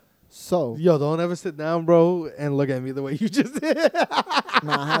So Yo, don't ever sit down, bro, and look at me the way you just did.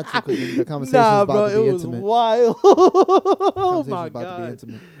 nah, I had to because the conversation was about to be intimate. Wild. Oh my about god. to be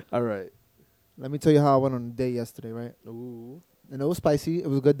intimate. All right. Let me tell you how I went on a date yesterday, right? Ooh. And it was spicy. It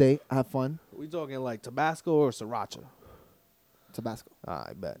was a good date. I had fun. We talking like Tabasco or Sriracha? Tabasco.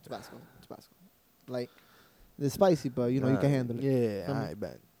 I bet. Tabasco. Like, it's spicy, but you know you can handle it. Yeah, I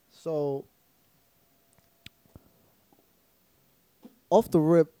bet. So, off the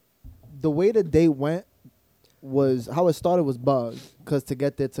rip, the way the date went was how it started was bugged because to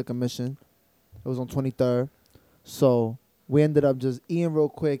get there took a mission. It was on 23rd, so we ended up just eating real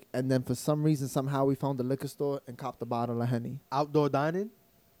quick, and then for some reason somehow we found the liquor store and copped a bottle of Henny. Outdoor dining?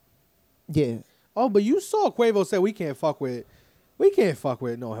 Yeah. Oh, but you saw Quavo say we can't fuck with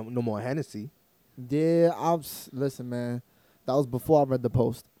no more Hennessy. Yeah, listen, man. That was before I read the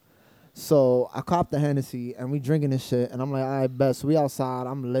post. So I copped the Hennessy and we drinking this shit, and I'm like, all right, bet. So we outside.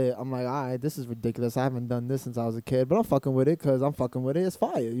 I'm lit. I'm like, all right, this is ridiculous. I haven't done this since I was a kid, but I'm fucking with it because I'm fucking with it. It's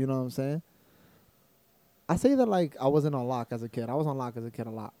fire. You know what I'm saying? I say that like I wasn't on lock as a kid. I was on lock as a kid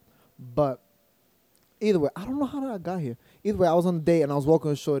a lot. But either way, I don't know how I got here. Either way, I was on a date and I was walking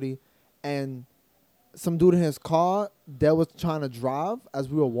with Shorty, and some dude in his car that was trying to drive as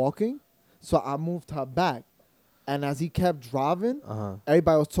we were walking. So I moved her back. And as he kept driving,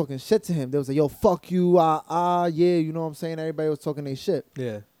 everybody was talking shit to him. They was like, yo, fuck you, yeah, you know what I'm saying? Everybody was talking their shit.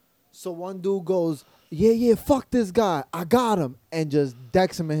 Yeah. So one dude goes, yeah, fuck this guy. I got him. And just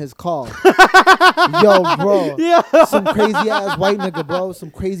decks him in his car. Yo, bro. Yeah. Some crazy-ass white nigga, bro. Some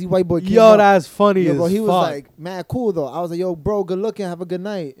crazy white boy came Yo, up. that's funny Yo, as bro, he was fuck. like, man, cool, though. I was like, yo, bro, good looking. Have a good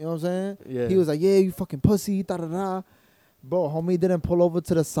night. You know what I'm saying? Yeah. He was like, yeah, you fucking pussy, da-da-da. Bro, homie didn't pull over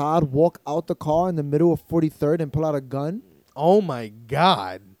to the side, walk out the car in the middle of 43rd and pull out a gun. Oh, my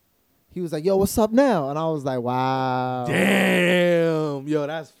God. He was like, yo, what's up now? And I was like, wow. Damn. Yo,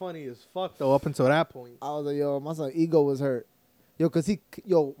 that's funny as fuck, though, up until that point. I was like, yo, my son's ego was hurt. Yo, because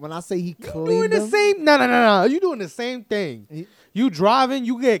when I say he cleaned You doing the him, same? No. You doing the same thing. You driving,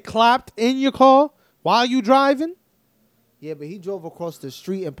 you get clapped in your car while you driving? Yeah, but he drove across the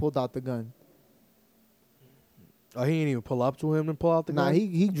street and pulled out the gun. Oh, he didn't even pull up to him and pull out the gun? Nah,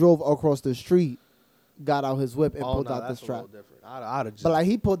 he drove across the street, got out his whip, and pulled out the strap. I'd have just... But like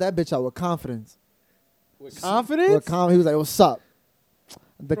he pulled that bitch out with confidence. With confidence? He was like, what's up?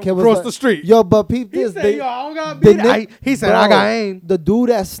 The kid was across like, the street. Yo, but peep this. He said, yo, I don't got beat. He said, I got aim. The dude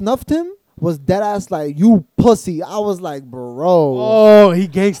that snuffed him was dead ass like, you pussy. I was like, bro. Oh, he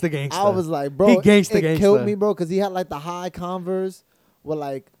gangsta. I was like, bro. He gangsta. It killed me, bro, because he had like the high Converse with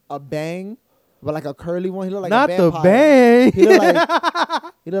like a bang. But like a curly one, he looked like not a vampire. Not the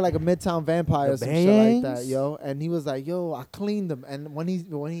bang. He looked like a Midtown vampire or some shit like that, yo. And he was like, yo, I cleaned him. And when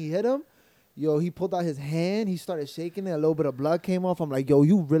he hit him, yo, he pulled out his hand. He started shaking it. A little bit of blood came off. I'm like, yo,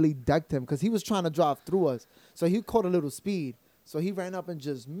 you really decked him because he was trying to drive through us. So he caught a little speed. So he ran up and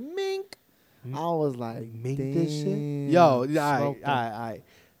just mink. I was like, mink this shit. Yo, all right.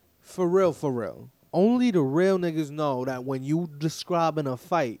 For real. Only the real niggas know that when you describing a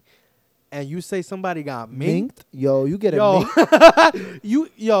fight, and you say somebody got minked, yo, you get minked.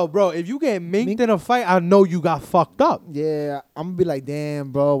 Yo, bro, if you get minked in a fight, I know you got fucked up. Yeah, I'm gonna be like,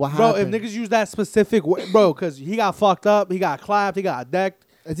 damn, bro, what happened? Bro, if niggas use that specific word, bro, because he got fucked up, he got clapped, he got decked.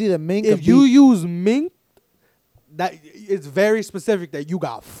 It's either mink. If you use minked, that it's very specific that you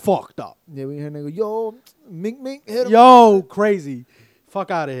got fucked up. Yeah, we hear nigga, yo, mink, hit him. Yo, crazy.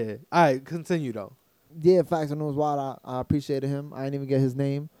 Fuck out of here. All right, continue though. Yeah, facts. I know it was wild. I appreciated him. I didn't even get his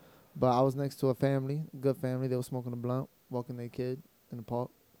name. But I was next to a family, good family. They were smoking a blunt, walking their kid in the park.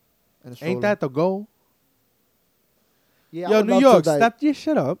 Ain't that the goal? Yeah. Yo, New York, step your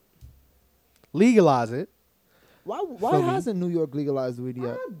shit up. Legalize it. Why hasn't New York legalized weed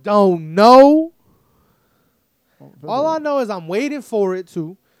yet? I don't know. All I know is I'm waiting for it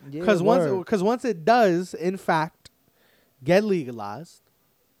to. Because once it does, in fact, get legalized.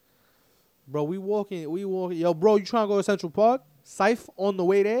 Bro, we walking. Yo, bro, you trying to go to Central Park? Syph on the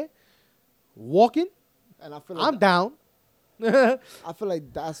way there? Walking, and I feel like I'm down. I feel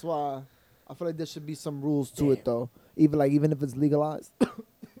like that's why. I feel like there should be some rules to it though. Even if it's legalized.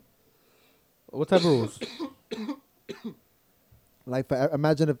 What type of rules? Like,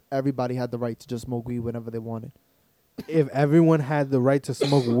 imagine if everybody had the right to just smoke weed whenever they wanted. If everyone had the right to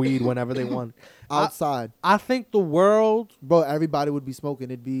smoke weed whenever they wanted outside, I think the world, bro, everybody would be smoking.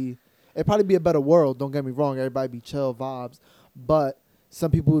 It'd probably be a better world. Don't get me wrong. Everybody be chill vibes, but some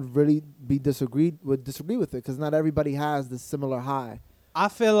people would really disagree with it because not everybody has the similar high. I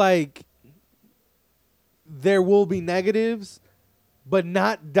feel like there will be negatives, but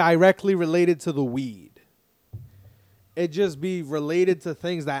not directly related to the weed. it just be related to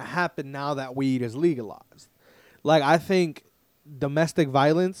things that happen now that weed is legalized. Like, I think domestic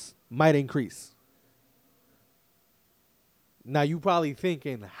violence might increase. Now, you probably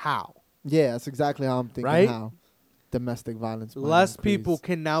thinking how? Yeah, that's exactly how I'm thinking. Right? How domestic violence. Less people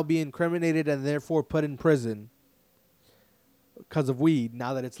can now be incriminated and therefore put in prison because of weed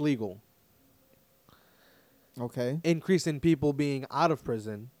now that it's legal. Okay. Increase in people being out of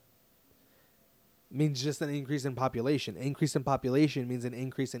prison means just an increase in population. Increase in population means an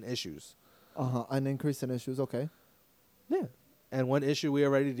increase in issues. An increase in issues. Okay. Yeah. And one issue we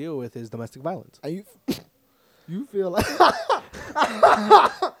already deal with is domestic violence. Are you feel like...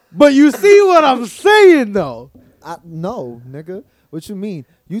 But you see what I'm saying, though. No, nigga. What you mean?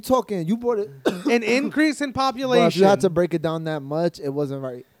 You brought it... An increase in population. Bro, if you had to break it down that much, it wasn't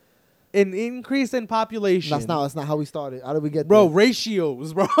right. An increase in population. That's not how we started. How did we get Bro, there?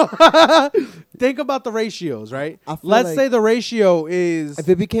 ratios, bro. Think about the ratios, right? Let's say the ratio is... If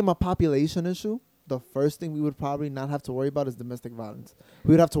it became a population issue, the first thing we would probably not have to worry about is domestic violence.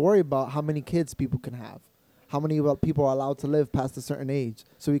 We would have to worry about how many kids people can have. How many people are allowed to live past a certain age,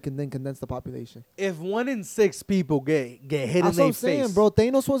 so we can then condense the population. If 1 in 6 people get hit in their face... That's what I'm saying, bro.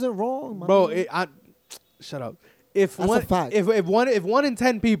 Thanos wasn't wrong, man. Bro, shut up. That's a fact. If 1 in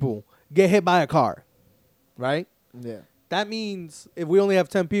 10 people get hit by a car, right? Yeah. That means if we only have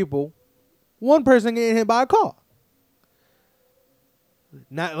 10 people, 1 person getting hit by a car.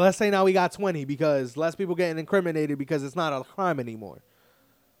 Now, let's say now we got 20 because less people getting incriminated because it's not a crime anymore.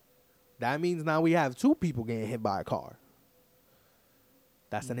 That means now we have 2 people getting hit by a car.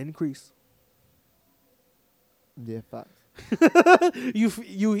 That's an increase. Yeah, facts.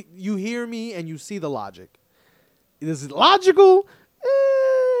 You hear me and you see the logic. Is it logical?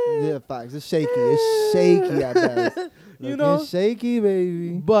 Yeah, facts. It's shaky. It's shaky at best. You know? It's shaky, baby.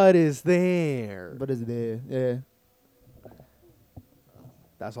 But it's there. But it's there. Yeah.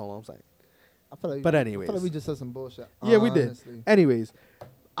 That's all I'm saying. But anyways. I feel like we just said some bullshit. Yeah, we honestly. did. Anyways,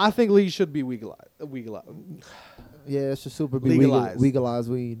 I think weed should be legalized. Yeah, it should super be legalized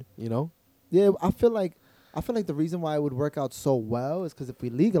weed. You know? Yeah, I feel like the reason why it would work out so well is because if we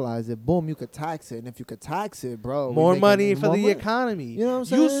legalize it, boom, you could tax it. And if you could tax it, bro. More money for the economy. You know what I'm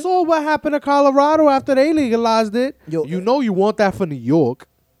saying? You saw what happened to Colorado after they legalized it. You want that for New York.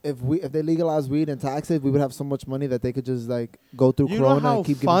 If they legalize weed and tax it, we would have so much money that they could just like go through Corona and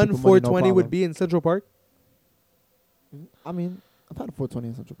keep giving people money. You know how fun 420 would be in Central Park? I mean, I've had a 420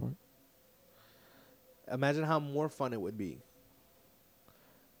 in Central Park. Imagine how more fun it would be.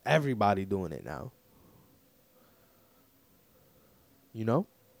 Everybody doing it now. You know?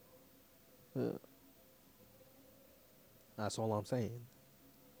 Yeah. That's all I'm saying.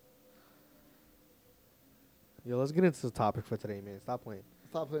 Yo, let's get into the topic for today, man. Stop playing.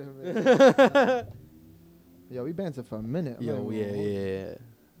 Stop playing, man. Yo, we bantered for a minute. Yeah.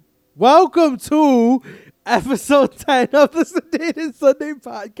 Welcome to episode 10 of the Sedated Sunday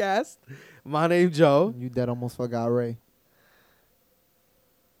Podcast. My name's Joe. You dead almost forgot Ray.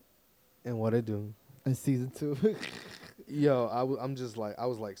 And what it do? In season 2. Yo, I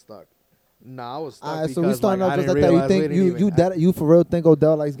was stuck. Nah, I was stuck because so we starting like, off just like that. You for real think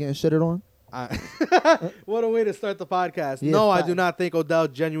Odell likes getting shitted on? What a way to start the podcast. Yeah, no, I do not think Odell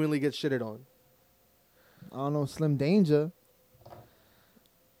genuinely gets shitted on. I don't know, Slim Danger.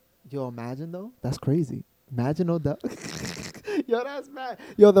 Yo, imagine though. That's crazy. Imagine Odell. Yo, that's mad.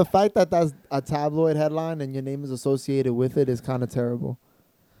 Yo, the fact that that's a tabloid headline and your name is associated with it is kind of terrible.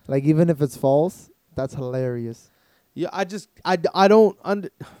 Like, even if it's false, that's hilarious. Yeah, I don't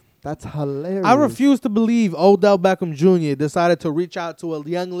That's hilarious. I refuse to believe Odell Beckham Jr. decided to reach out to a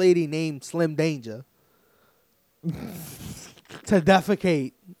young lady named Slim Danger to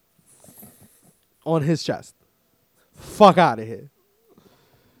defecate on his chest. Fuck out of here.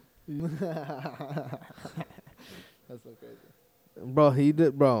 That's so crazy. Bro, he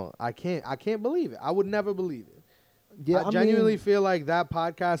did. Bro, I can't believe it. I would never believe it. Yeah, I genuinely feel like that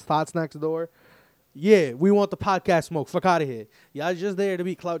podcast, Thots Next Door. Yeah, we want the podcast smoke. Fuck out of here. Y'all just there to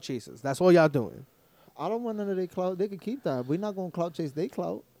be clout chasers. That's all y'all doing. I don't want none of their clout. They could keep that. We're not gonna clout chase their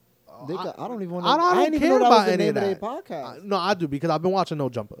clout. I don't even want. I don't care about any of that. Podcast. No, I do because I've been watching No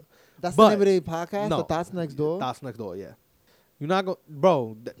Jumper. That's the name of their podcast. No, the Thots Next Door. Thots Next Door. Yeah, you're not going,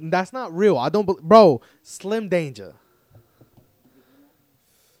 bro. That's not real. I don't, bro. Slim Danger.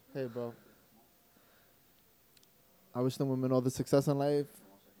 Hey, bro. I wish them women all the success in life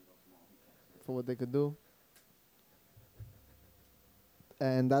for what they could do.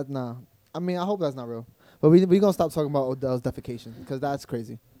 And that's nah. I mean, I hope that's not real. But we gonna stop talking about Odell's defecation because that's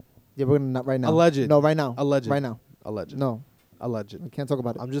crazy. Yeah, we're gonna not right now. Alleged. No, right now. Alleged. Right now. Alleged. No. Alleged. We can't talk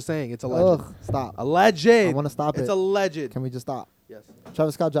about it. I'm just saying it's alleged. Ugh, stop. Alleged. I want to stop it. It's alleged. Can we just stop? Yes.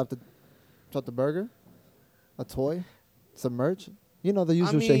 Travis Scott dropped the burger, a toy, some merch. You know the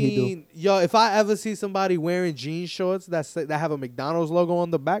usual shit he do. Yo, if I ever see somebody wearing jean shorts that have a McDonald's logo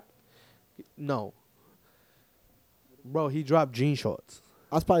on the back, no. Bro, he dropped jean shorts.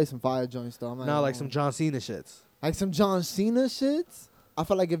 That's probably some fire joints though. Nah, like some John Cena shits. Like some John Cena shits. I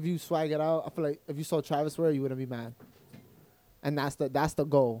feel like if you swag it out, I feel like if you saw Travis wear it, you wouldn't be mad. And that's the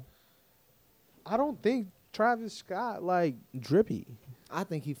goal. I don't think Travis Scott like drippy. I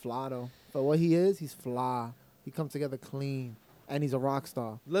think he fly though. For what he is, he's fly. He comes together clean, and he's a rock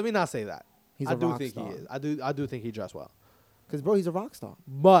star. Let me not say that. I do think he is. I do think he dressed well. Cause bro, he's a rock star.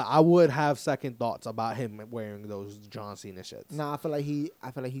 But I would have second thoughts about him wearing those John Cena shits. Nah, I feel like he'd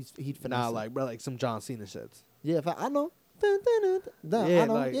finesse. Nah, like bro, like some John Cena shits. Yeah, I know. I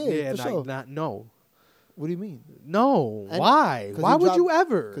know. Like, yeah, for sure. No. What do you mean? No. And why? Why would you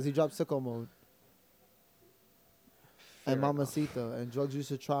ever? Because he dropped Sicko Mode. Fair and Mamacita and Drugs You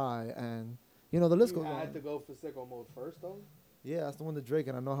Should Try and you know the list goes on. I had to go for Sicko Mode first though. Yeah, that's the one to Drake,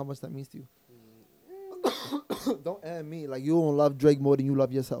 and I know how much that means to you. Don't add me like you don't love Drake more than you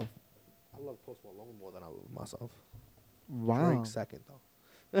love yourself. I love Post Malone more than I love myself. Wow. Drake second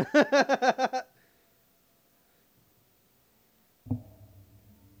though.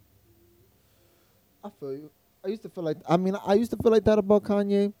 I feel you. I used to feel like that about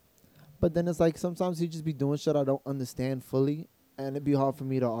Kanye, but then it's like sometimes he just be doing shit I don't understand fully, and it'd be hard for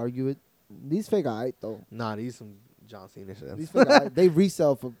me to argue it. These fake aight though. Nah, these some John Cena shit. These fake aight, they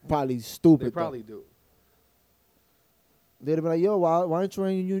resell for probably stupid. They probably do. They'd be like, yo, why aren't you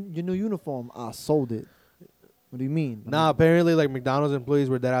wearing your new uniform? I sold it. What do you mean? Nah, apparently like McDonald's employees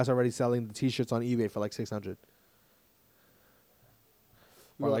were deadass already selling the T-shirts on eBay for like $600.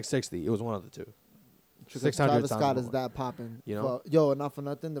 Or like 60. It was one of the two. 600 Travis sounds Scott is more. that popping. You know? Yo, not for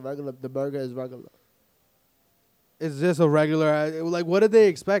nothing. The burger is regular. It's just a regular. Like, what did they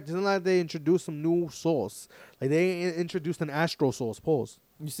expect? Isn't like they introduced some new sauce? Like they introduced an Astro sauce. Pause.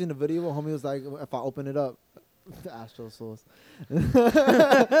 You seen the video where homie was like, if I open it up, the Astro sauce.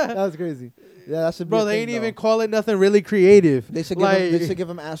 That was crazy. Yeah, that should be. Bro, they ain't even call it nothing really creative. They should give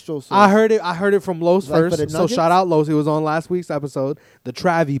him Astro sauce. I heard it from Los Like first. So shout out Los. It was on last week's episode. The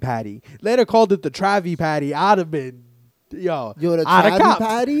Travie patty. Later called it the Travie patty. I'd have been, the I'd Travie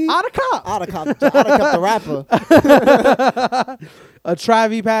patty. I'd have kept the rapper. A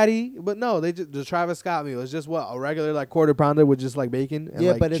Travie patty, but no, the Travis Scott meal is just what a regular like quarter pounder with just like bacon and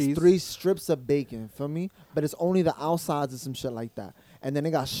like but cheese. it's 3 strips of bacon for me. But it's only the outsides and some shit like that. And then they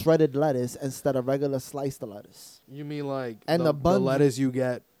got shredded lettuce instead of regular sliced lettuce. You mean like and the buns, lettuce you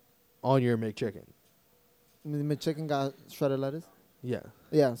get on your McChicken? The McChicken got shredded lettuce. Yeah.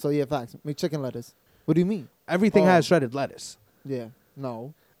 Yeah. So yeah, facts. McChicken lettuce. What do you mean? Everything has shredded lettuce. Yeah.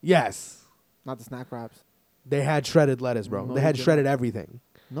 No. Yes. Not the snack wraps. They had shredded lettuce, bro. No, they had shredded everything.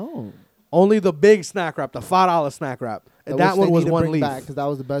 No. Only the big snack wrap, the $5 snack wrap. And that one was one leaf. Because that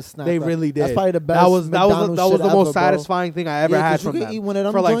was the best snack They wrap. really did. That's probably the best. That was the most ever, satisfying thing I ever had from them. Eat one of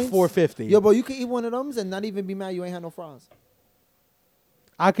them for like joints. $4.50. Yo, bro, you can eat one of them and not even be mad you ain't had no fries.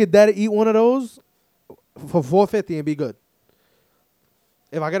 I could eat one of those for $4.50 and be good.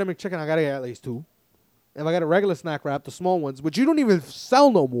 If I get a McChicken, I gotta get at least 2. If I got a regular snack wrap, the small ones, which you don't even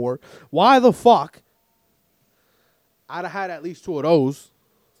sell no more, why the fuck? I'd have had at least 2 of those.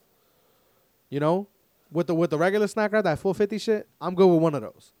 You know, with the regular snack wrap, that $4.50 shit, I'm good with one of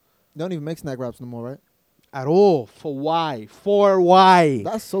those. They don't even make snack wraps no more, right? At all. For why? For why?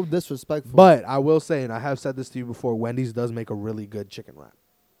 That's so disrespectful. But I will say, and I have said this to you before, Wendy's does make a really good chicken wrap.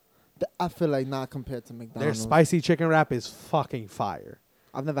 I feel like not compared to McDonald's. Their spicy chicken wrap is fucking fire.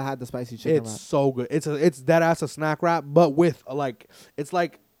 I've never had the spicy chicken wrap. It's so good. It's dead ass a snack wrap, but with it's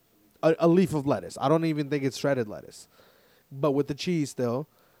like a leaf of lettuce. I don't even think it's shredded lettuce, but with the cheese still,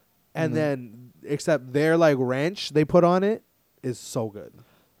 and then except their like ranch they put on it is so good.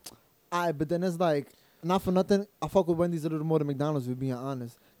 But then it's like not for nothing. I fuck with Wendy's a little more than McDonald's. If we're being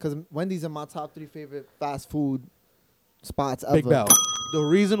honest, because Wendy's are my top 3 favorite fast food spots ever. Big Bell. The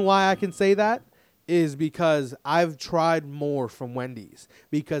reason why I can say that is because I've tried more from Wendy's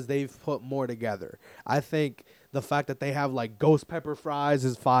because they've put more together. I think the fact that they have like ghost pepper fries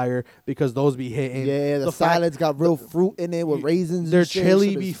is fire because those be hitting. Yeah, the salads got real fruit in it with raisins. Their and shit.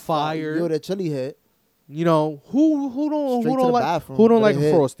 chili be fire. Yo, their chili hit. You know who don't like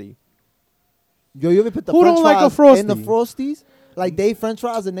a Frosty? Yo, you ever put the who French don't like a fries Frosty? In the Frosties? Like they French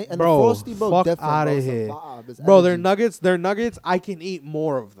fries and the bro, Frosty, bro, fuck out of here, bro. Their nuggets, I can eat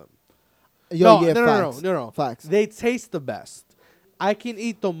more of them. Yo, no. Facts. They taste the best. I can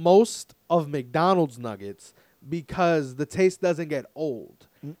eat the most of McDonald's nuggets, because the taste doesn't get old.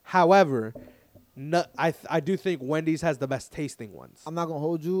 However, I do think Wendy's has the best tasting ones. I'm not gonna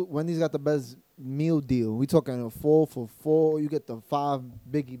hold you. Wendy's got the best meal deal. We talking a 4 for $4. You get the 5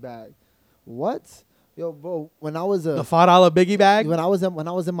 biggie bag. What? Yo, bro. When I was the $5 biggie bag. When I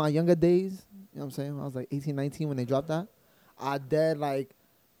was in my younger days, you know what I'm saying? When I was like 18, 19 when they dropped that, I did like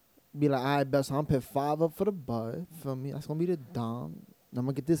be like, all right, best. I'm gonna put 5 up for the bud. Feel me? That's gonna be the dom. I'm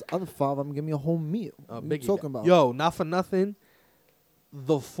gonna get this other 5. I'm gonna give me a whole meal. What you talking about? Yo, not for nothing.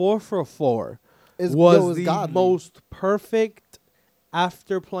 The 4 for $4 was the godly. Most perfect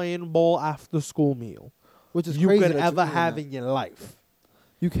after playing ball after school meal, which is you crazy could ever have in your life.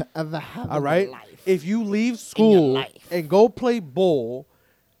 You can ever have all in right? your life. If you leave school and go play ball,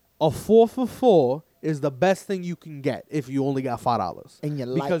 a 4 for $4 is the best thing you can get if you only got $5 in your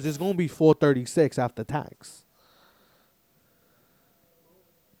life, because it's gonna be $4.36 after tax.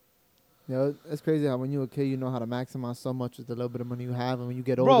 Yo, it's crazy how when you're a kid, you know how to maximize so much with the little bit of money you have, and when you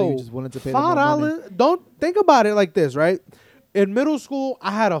get older, you just willing to pay more money. Don't think about it like this, right? In middle school,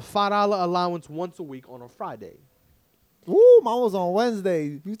 I had a $5 allowance once a week on a Friday. Ooh, mine was on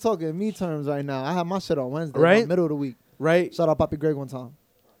Wednesday. You talking me terms right now. I had my shit on Wednesday, right? Middle of the week. Right. Shout out Papi Greg one time.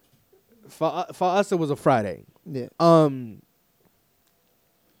 For us, it was a Friday. Yeah. I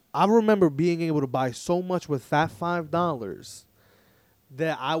remember being able to buy so much with that $5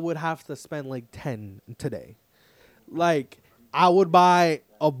 that I would have to spend like 10 today. Like, I would buy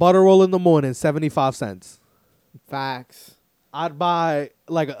a butter roll in the morning, 75 cents. Facts. I'd buy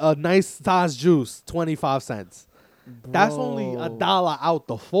like a nice size juice, 25 cents. Bro. That's only $1 out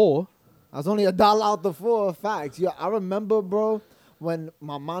the 4. That's only $1 out the 4. Facts. Yeah, I remember, bro, when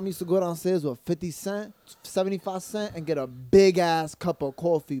my mom used to go downstairs with 50 cents, 75 cents, and get a big ass cup of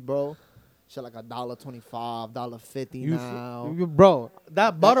coffee, bro. Shit like $1.25, $1.50 now. Bro,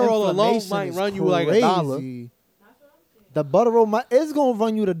 that butter roll alone might run you like $1. The butter roll is going to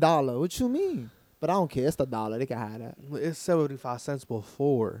run you the $1. What you mean? But I don't care. It's the $1. They can have that. It's 75 cents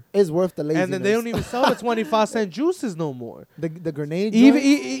before. It's worth the laziness. And then they don't even sell the 25-cent juices no more. The grenade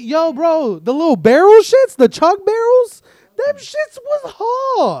yo, bro, the little barrel shits, the chuck barrels, them shits was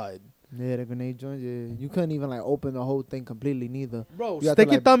hard. Yeah, the grenade joint, yeah. You couldn't even like open the whole thing completely neither. Bro, stick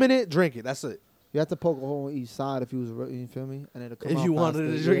your thumb in it, drink it. That's it. You have to poke a hole on each side if you was, you feel me? And it'll come out if you faster.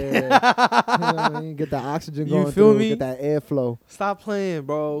 wanted to drink it. Yeah. You know what I mean? Get that oxygen going you feel through, me? Get that airflow. Stop playing,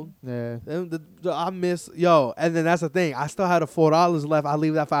 bro. Yeah. I miss, and then that's the thing. I still had $4 left. I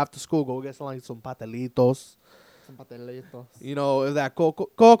leave that for after school. Go get some patelitos. You know, if that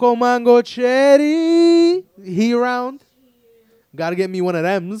coco mango cherry he around, gotta get me one of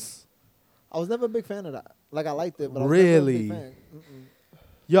thems. I was never a big fan of that. Like, I liked it, but really? I was never a big fan.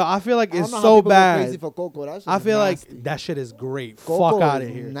 Yo, I feel like it's so bad. Crazy for cocoa. That shit I feel nasty. Like that shit is great. Cocoa Fuck out of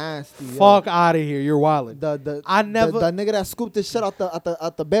here. Nasty. Fuck out of here. You're wildin'. The nigga that scooped this shit out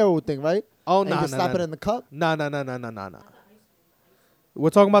the barrel thing, right? Oh, no. Slap it in the cup. No. We're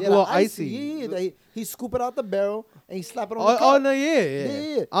talking about the little icy. Yeah. He scoop it out the barrel and he slap it on the cup. Oh no,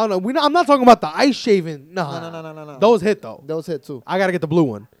 yeah. I don't know. I'm not talking about the ice shaving. No. Those hit though. Those hit too. I gotta get the blue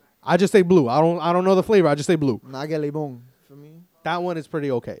one. I just say blue. I don't know the flavor. I just say blue. I get limon. For me, that one is pretty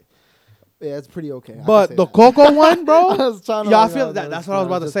okay. Yeah, it's pretty okay. But the cocoa one, bro. I feel that's what I was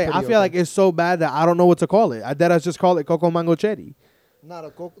about to say. I feel like it's so bad that I don't know what to call it. I just call it cocoa mango cherry. Nah,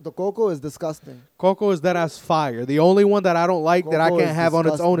 the cocoa is disgusting. Cocoa is dead as fire. The only one that I don't like that I can't have on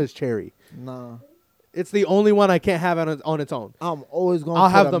its own is cherry. Nah. It's the only one I can't have on its own. I'm always going to I'll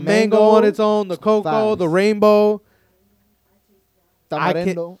have the mango on its own, the cocoa, the rainbow.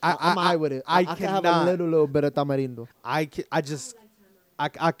 Tamarindo. I'm high with it. I can have a little bit of tamarindo. I can't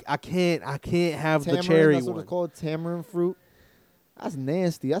have tamarind, the cherry that's one. What it's called, tamarind fruit. That's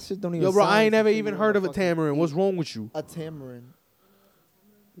nasty. That shit don't even. Yo, bro, I ain't never even heard of a tamarind. What's wrong with you? A tamarind.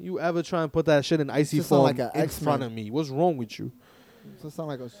 You ever try and put that shit in icy form like in front of me? What's wrong with you? It sound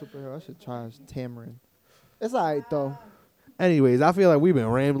like a superhero. I should try tamarind. It's alright though. Anyways, I feel like we've been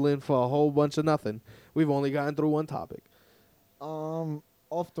rambling for a whole bunch of nothing. We've only gotten through one topic.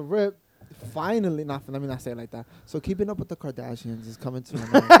 Off the rip, finally, let me not say it like that. So Keeping Up with the Kardashians is coming to an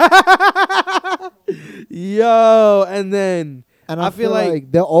end. Yo, and then I feel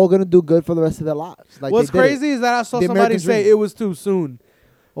like they're all gonna do good for the rest of their lives. Like, what's crazy is that I saw somebody say it was too soon.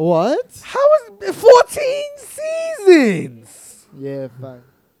 What? How is it 14 seasons? Yeah, fine.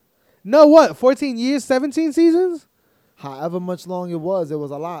 No, what? 14 years, 17 seasons? However much long it was a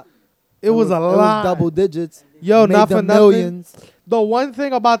lot. It was a lot. It was double digits. Yo, not for millions. Nothing. The one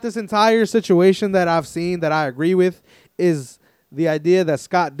thing about this entire situation that I've seen that I agree with is the idea that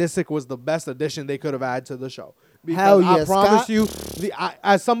Scott Disick was the best addition they could have had to the show. Because Hell yeah, I promise Scott. you,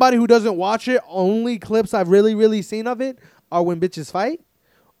 as somebody who doesn't watch it, only clips I've really seen of it are when bitches fight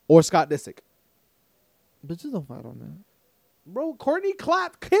or Scott Disick. Bitches don't fight on that. Bro, Courtney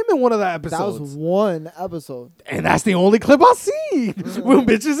clapped him in one of the episodes. That was one episode. And that's the only clip I've seen when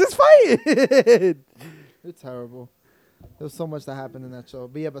bitches is fighting. It's terrible. There's so much that happened in that show.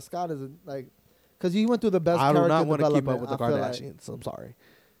 But yeah, but Scott is like, because he went through the best character development. I do not want to keep up with the Kardashians. I'm sorry.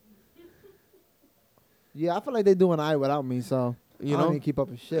 Yeah, I feel like they're doing all right without me, so you I know? don't need to keep up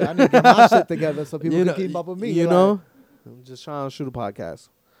with shit. I need to get my shit together so people can keep up with me. You know? I'm just trying to shoot a podcast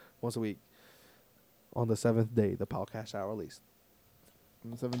once a week. On the 7th day, the podcast shall release.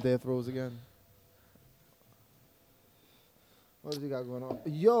 On the 7th day of throws again. What does he got going on?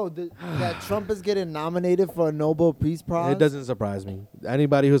 Yo, that Trump is getting nominated for a Nobel Peace Prize? It doesn't surprise me.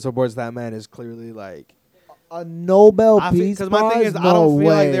 Anybody who supports that man is clearly like... A Nobel Peace Prize? Because my thing is, I don't feel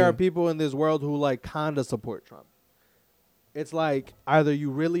like there are people in this world who like kind of support Trump. It's like either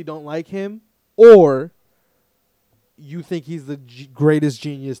you really don't like him or you think he's the greatest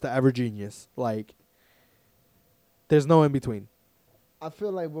genius to ever genius. Like... There's no in between. I feel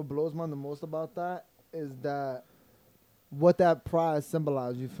like what blows my mind the most about that is that what that prize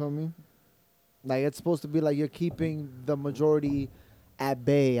symbolizes, you feel me? Like, it's supposed to be like you're keeping the majority at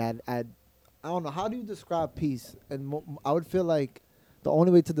bay. I don't know. How do you describe peace? And I would feel like the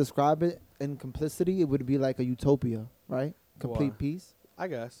only way to describe it in simplicity, it would be like a utopia, right? Complete peace. I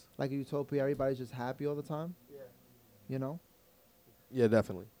guess. Like a utopia, everybody's just happy all the time. Yeah. You know? Yeah,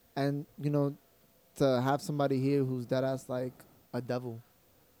 definitely. And, you know, to have somebody here who's dead ass like a devil.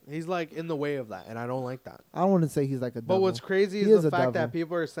 He's like in the way of that, and I don't like that. I don't want to say he's like a devil. But what's crazy is the fact that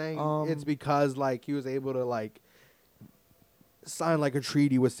people are saying it's because like he was able to like sign like a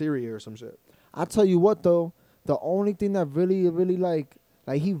treaty with Syria or some shit. I tell you what though, the only thing that really like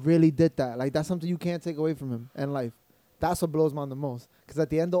he really did that. Like that's something you can't take away from him in life. That's what blows my mind the most. Because at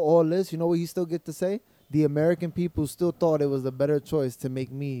the end of all this, you know what he still get to say? The American people still thought it was a better choice to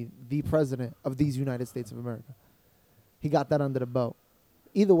make me the president of these United States of America. He got that under the belt.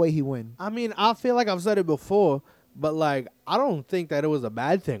 Either way, he win. I mean, I feel like I've said it before, but like I don't think that it was a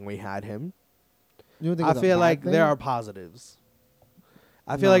bad thing we had him. You don't think I feel like there are positives.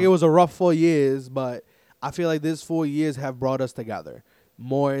 I feel like it was a rough 4 years, but I feel like this 4 years have brought us together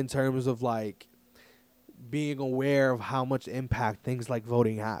more in terms of like being aware of how much impact things like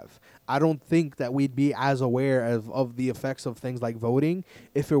voting have. I don't think that we'd be as aware of the effects of things like voting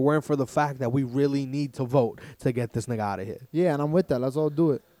if it weren't for the fact that we really need to vote to get this nigga out of here. Yeah, and I'm with that. Let's all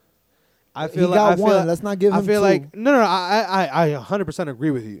do it. I feel he got one. Let's not give him two. I feel like no. I 100%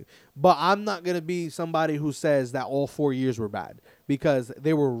 agree with you, but I'm not gonna be somebody who says that all 4 years were bad because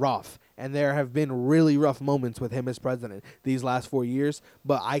they were rough, and there have been really rough moments with him as president these last 4 years.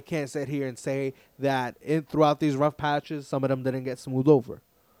 But I can't sit here and say that throughout these rough patches, some of them didn't get smoothed over.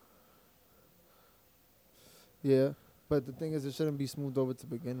 Yeah, but the thing is, it shouldn't be smoothed over to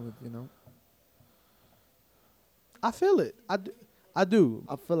begin with, you know? I feel it. I do.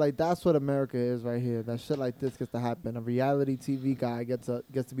 I feel like that's what America is right here. That shit like this gets to happen. A reality TV guy gets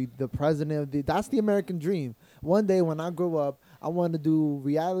to be the president of that's the American dream. One day when I grow up, I want to do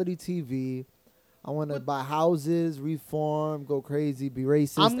reality TV. I want to buy houses, reform, go crazy, be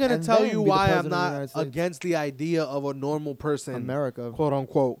racist. I'm going to tell you why I'm not against the idea of a normal person, America, quote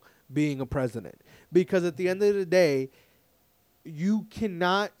unquote, being a president. Because at the end of the day, you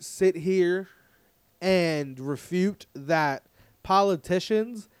cannot sit here and refute that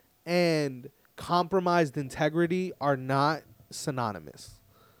politicians and compromised integrity are not synonymous.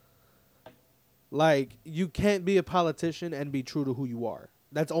 Like, you can't be a politician and be true to who you are.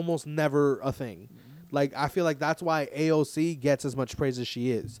 That's almost never a thing. Like, I feel like that's why AOC gets as much praise as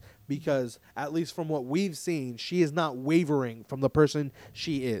she is. Because, at least from what we've seen, she is not wavering from the person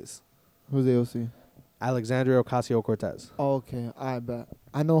she is. Who's AOC? Alexandria Ocasio-Cortez. Oh, okay. I bet.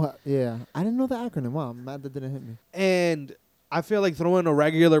 I know her. Yeah. I didn't know the acronym. Wow, I'm mad that didn't hit me. And I feel like throwing a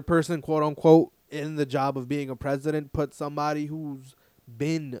regular person, quote unquote, in the job of being a president puts somebody who's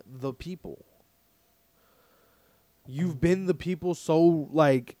been the people. You've been the people so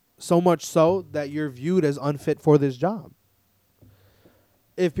much so that you're viewed as unfit for this job.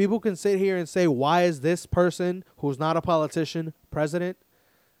 If people can sit here and say, why is this person who's not a politician president?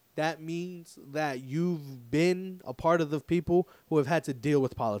 That means that you've been a part of the people who have had to deal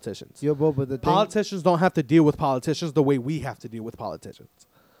with politicians. Yo, but the politicians don't have to deal with politicians the way we have to deal with politicians.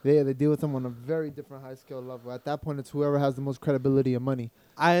 Yeah, they deal with them on a very different high scale level. At that point, it's whoever has the most credibility and money.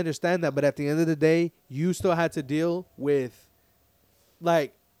 I understand that, but at the end of the day, you still had to deal with,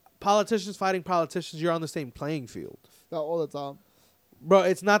 like, politicians fighting politicians. You're on the same playing field. All the time. Bro,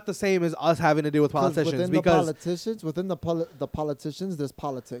 it's not the same as us having to deal with politicians within the politicians, there's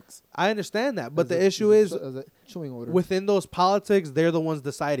politics. I understand that, but the issue is chewing order. Within those politics, they're the ones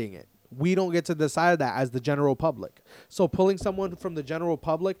deciding it. We don't get to decide that as the general public. So pulling someone from the general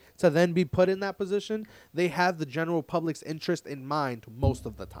public to then be put in that position, they have the general public's interest in mind most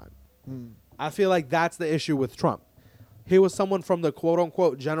of the time. I feel like that's the issue with Trump. He was someone from the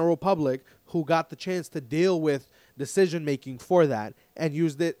quote-unquote general public who got the chance to deal with decision-making for that and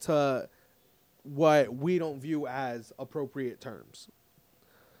used it to what we don't view as appropriate terms.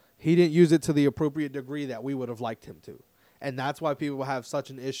 He didn't use it to the appropriate degree that we would have liked him to. And that's why people have such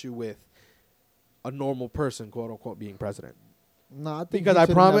an issue with a normal person, quote-unquote, being president. No, I think because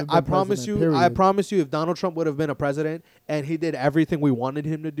I promise you, if Donald Trump would have been a president and he did everything we wanted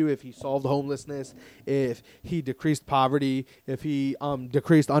him to do, if he solved homelessness, if he decreased poverty, if he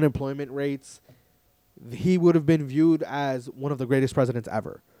decreased unemployment rates, he would have been viewed as one of the greatest presidents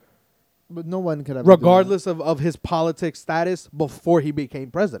ever. But no one could ever, regardless of his politics status before he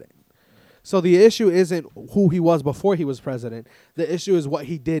became president. So the issue isn't who he was before he was president. The issue is what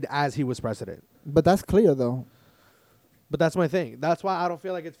he did as he was president. But that's clear, though. But that's my thing. That's why I don't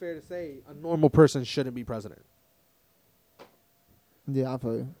feel like it's fair to say a normal person shouldn't be president. Yeah, I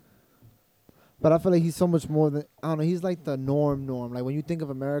feel you. But I feel like he's so much more than, I don't know, he's like the norm. Like when you think of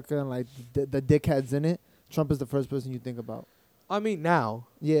America and like the dickheads in it, Trump is the first person you think about. I mean, now.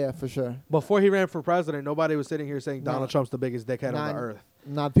 Yeah, for sure. Before he ran for president, nobody was sitting here saying Donald Trump's the biggest dickhead on the earth.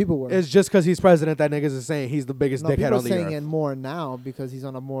 People were. It's just because he's president that niggas is saying he's the biggest dickhead on the earth. People are saying it more now because he's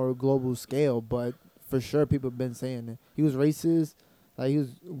on a more global scale, but for sure people have been saying it. He was racist. Like he was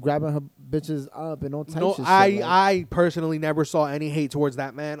grabbing her bitches up and all types of shit. I personally never saw any hate towards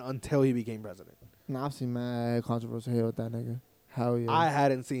that man until he became president. Nah, I've seen mad controversial hate with that nigga. Hell yeah. I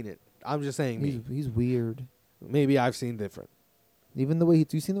hadn't seen it. I'm just saying he's weird. Maybe I've seen different. Even the way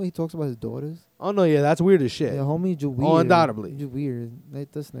you seen the way he talks about his daughters? Oh no, yeah, that's weird as shit. Yeah, homie, you weird. Oh, undoubtedly. You weird.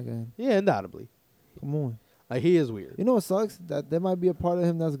 Like this nigga. Yeah, undoubtedly. Come on. Like he is weird. You know what sucks? That there might be a part of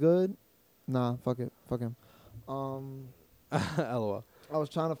him that's good. Nah, fuck it. Fuck him. LOL. I was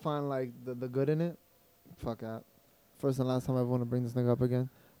trying to find like the good in it. Fuck that. First and last time I ever want to bring this nigga up again.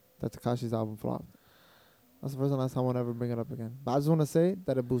 That Tekashi's album flopped. That's the first and last time I want to ever bring it up again. But I just want to say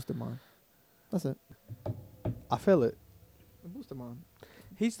that it boosted mine. That's it. I feel it. It boosted mine.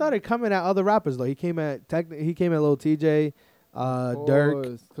 He started coming at other rappers though. He came at Lil TJ,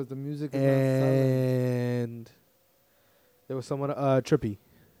 Dirk, because the music is and there was someone Trippie.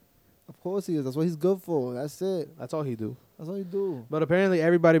 Of course he is. That's what he's good for. That's it. That's all he do. That's all he do. But apparently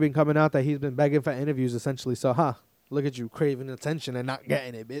everybody been coming out that he's been begging for interviews essentially. So, look at you craving attention and not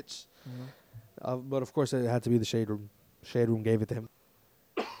getting it, bitch. Mm-hmm. But of course it had to be the Shade Room. Shade Room gave it to him.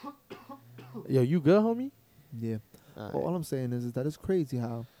 Yo, you good, homie? Yeah. All I'm saying is that it's crazy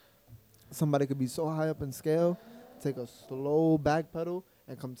how somebody could be so high up in scale, take a slow back pedal,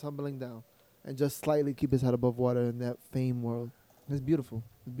 and come tumbling down, and just slightly keep his head above water in that fame world. It's beautiful.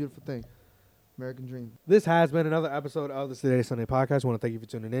 It's a beautiful thing. American dream. This has been another episode of the Sedated Sunday Podcast. I want to thank you for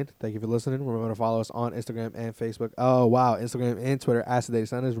tuning in. Thank you for listening. Remember to follow us on Instagram and Facebook. Oh, wow. Instagram and Twitter at Sedated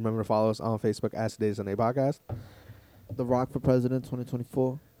Sundays. Remember to follow us on Facebook at Sedated Sunday Podcast. The Rock for President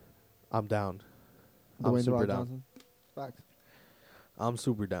 2024. I'm down. I'm super down. Johnson. Facts. I'm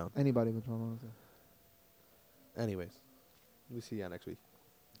super down. Anybody with Trump. Anyways, we see y'all next week.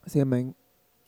 See ya, man.